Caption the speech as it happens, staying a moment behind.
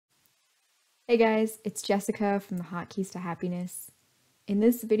Hey guys, it's Jessica from the Hotkeys to Happiness. In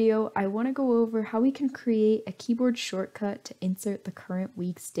this video, I want to go over how we can create a keyboard shortcut to insert the current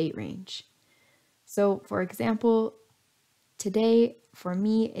week's date range. So for example, today for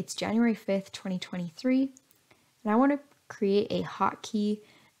me, it's January 5th, 2023, and I want to create a hotkey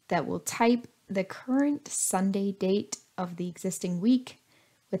that will type the current Sunday date of the existing week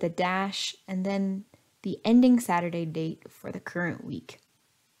with a dash and then the ending Saturday date for the current week.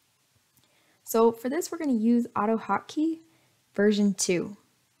 So for this, we're going to use AutoHotkey version 2.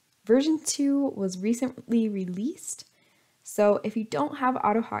 Version 2 was recently released, so if you don't have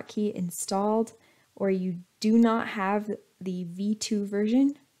AutoHotkey installed or you do not have the V2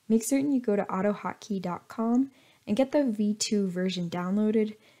 version, make certain you go to AutoHotkey.com and get the V2 version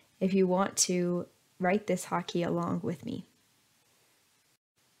downloaded if you want to write this hotkey along with me.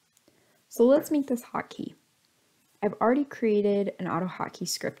 So let's make this hotkey. I've already created an AutoHotkey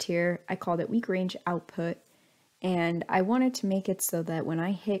script here. I called it week range output, and I wanted to make it so that when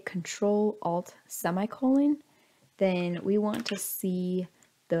I hit Control Alt semicolon, then we want to see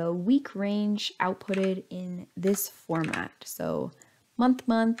the week range outputted in this format. So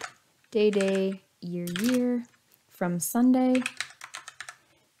month, day, year, from Sunday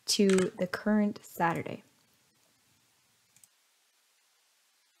to the current Saturday.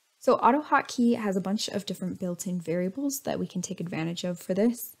 So AutoHotkey has a bunch of different built-in variables that we can take advantage of for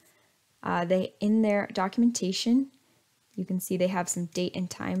this. In their documentation, you can see they have some date and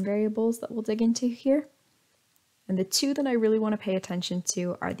time variables that we'll dig into here. And the two that I really want to pay attention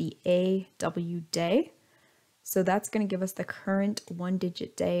to are the AW day. So that's going to give us the current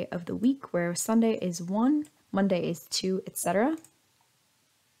one-digit day of the week, where Sunday is 1, Monday is 2, etc.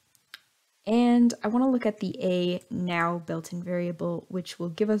 And I want to look at the A now built-in variable, which will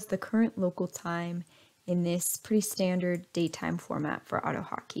give us the current local time in this pretty standard datetime format for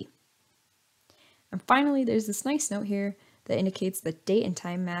AutoHotkey. And finally, there's this nice note here that indicates that date and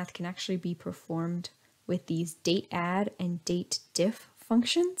time math can actually be performed with these DateAdd and DateDiff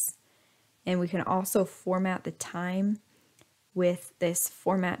functions. And we can also format the time with this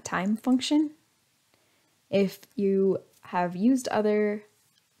format time function. If you have used other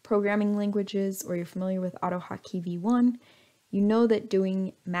programming languages or you're familiar with AutoHotkey V1, you know that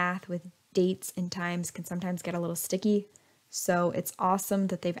doing math with dates and times can sometimes get a little sticky. So it's awesome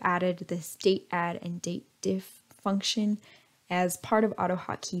that they've added this DateAdd and DateDiff function as part of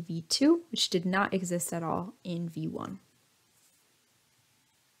AutoHotkey V2, which did not exist at all in V1.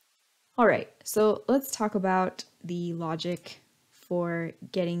 All right, so let's talk about the logic for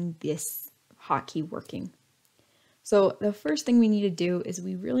getting this hotkey working. So the first thing we need to do is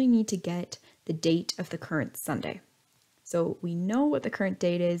we really need to get the date of the current Sunday. So we know what the current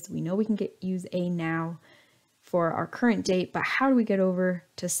date is. We know we can use a now for our current date, but how do we get over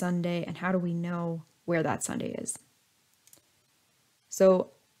to Sunday and how do we know where that Sunday is? So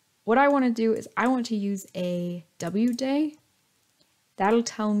what I want to do is I want to use a W day. That'll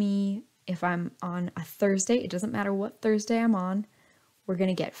tell me if I'm on a Thursday. It doesn't matter what Thursday I'm on. We're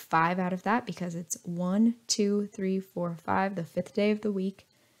going to get 5 out of that because it's 1, 2, 3, 4, 5, the 5th day of the week.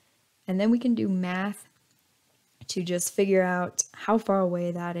 And then we can do math to just figure out how far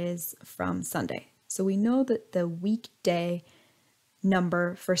away that is from Sunday. So we know that the weekday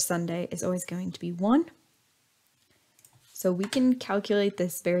number for Sunday is always going to be 1. So we can calculate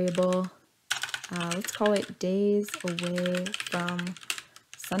this variable. Let's call it days away from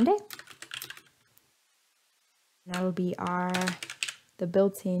Sunday. That'll be the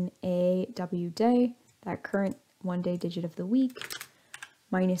built-in AW day, that current one-day digit of the week,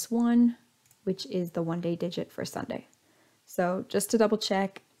 minus 1, which is the one-day digit for Sunday. So just to double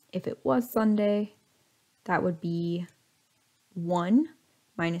check, if it was Sunday, that would be 1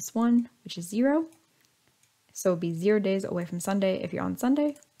 minus 1, which is 0. So it would be 0 days away from Sunday if you're on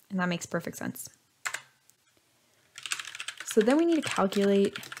Sunday, and that makes perfect sense. So then we need to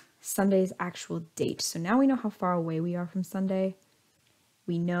calculate Sunday's actual date. So now we know how far away we are from Sunday.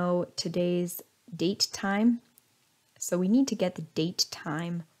 We know today's date time, so we need to get the date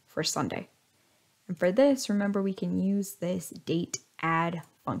time for Sunday. And for this, remember, we can use this DateAdd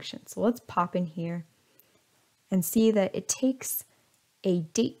function. So let's pop in here and see that it takes a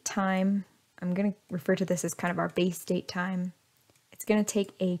date time. I'm going to refer to this as kind of our base date time. It's going to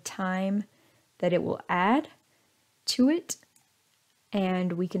take a time that it will add to it,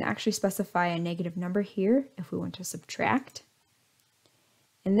 and we can actually specify a negative number here if we want to subtract.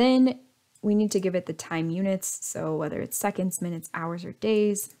 And then we need to give it the time units, so whether it's seconds, minutes, hours, or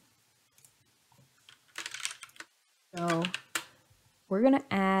days. So we're going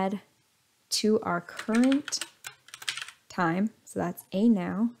to add to our current time, so that's a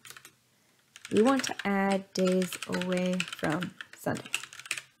now, we want to add days away from Sunday.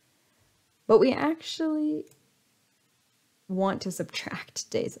 But we actually want to subtract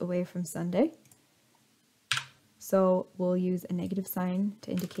days away from Sunday. So we'll use a negative sign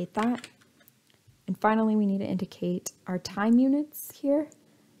to indicate that. And finally, we need to indicate our time units here.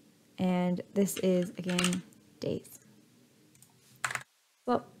 And this is, again, days.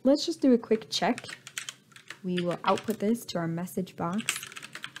 Well, let's just do a quick check. We will output this to our message box.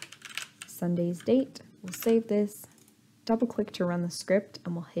 Sunday's date. We'll save this, double click to run the script,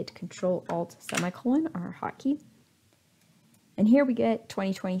 and we'll hit Control-Alt-semicolon, our hotkey. And here we get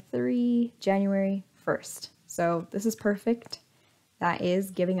 2023, January 1st. So this is perfect. That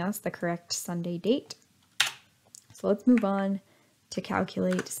is giving us the correct Sunday date. So let's move on to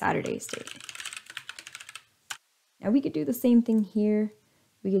calculate Saturday's date. Now we could do the same thing here.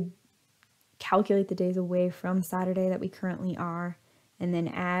 We could calculate the days away from Saturday that we currently are and then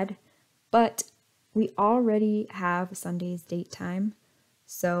add, but we already have Sunday's date time.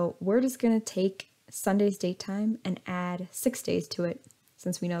 So we're just going to take Sunday's date time and add 6 days to it,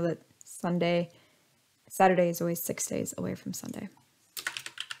 since we know that Saturday is always 6 days away from Sunday.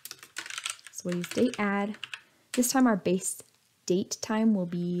 So we'll use DateAdd. This time our base date time will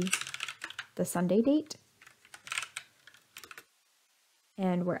be the Sunday date.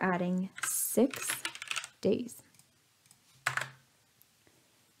 And we're adding 6 days.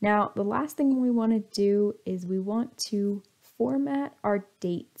 Now, the last thing we want to do is we want to format our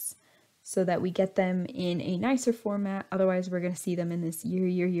dates so that we get them in a nicer format. Otherwise, we're going to see them in this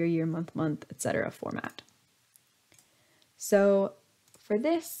year, month, etc. format. So for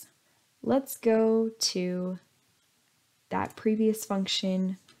this, let's go to that previous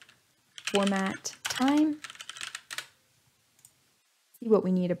function, format time. See what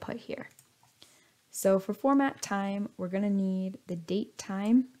we need to put here. So for format time, we're going to need the date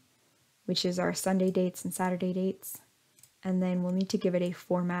time, which is our Sunday dates and Saturday dates. And then we'll need to give it a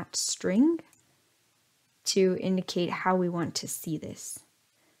format string to indicate how we want to see this.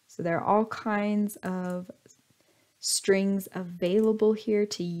 So there are all kinds of strings available here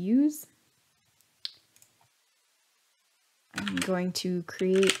to use. I'm going to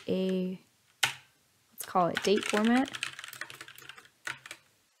create a, let's call it date format.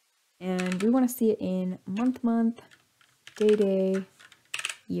 And we want to see it in month, day,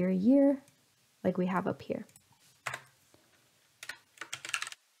 year, like we have up here.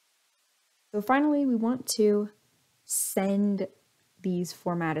 So finally, we want to send these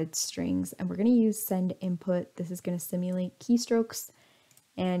formatted strings, and we're going to use send input. This is going to simulate keystrokes,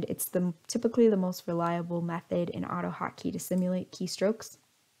 and it's typically the most reliable method in AutoHotkey to simulate keystrokes.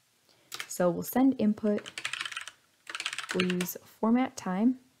 So we'll send input. We'll use format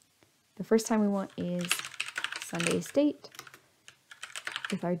time. The first time we want is Sunday's date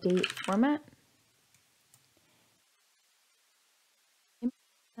with our date format. In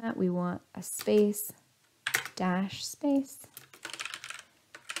that we want a space, dash space,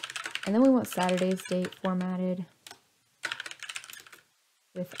 and then we want Saturday's date formatted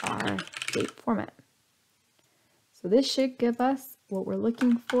with our date format. So this should give us what we're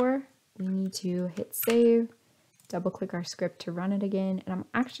looking for. We need to hit save, double click our script to run it again, and I'm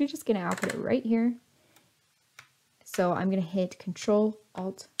actually just going to output it right here. So I'm going to hit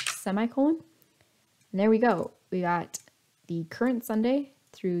Control-Alt-semicolon, and there we go. We got the current Sunday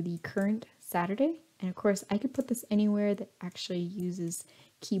through the current Saturday, and of course I could put this anywhere that actually uses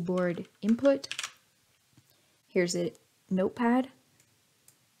keyboard input. Here's a notepad,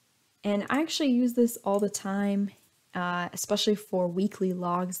 and I actually use this all the time, especially for weekly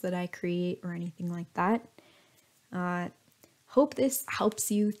logs that I create or anything like that. Hope this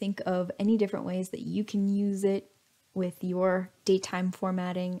helps you think of any different ways that you can use it with your datetime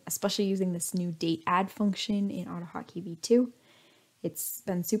formatting, especially using this new DateAdd function in AutoHotkey V2. It's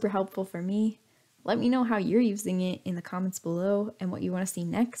been super helpful for me. Let me know how you're using it in the comments below and what you want to see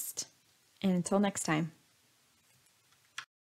next. And until next time.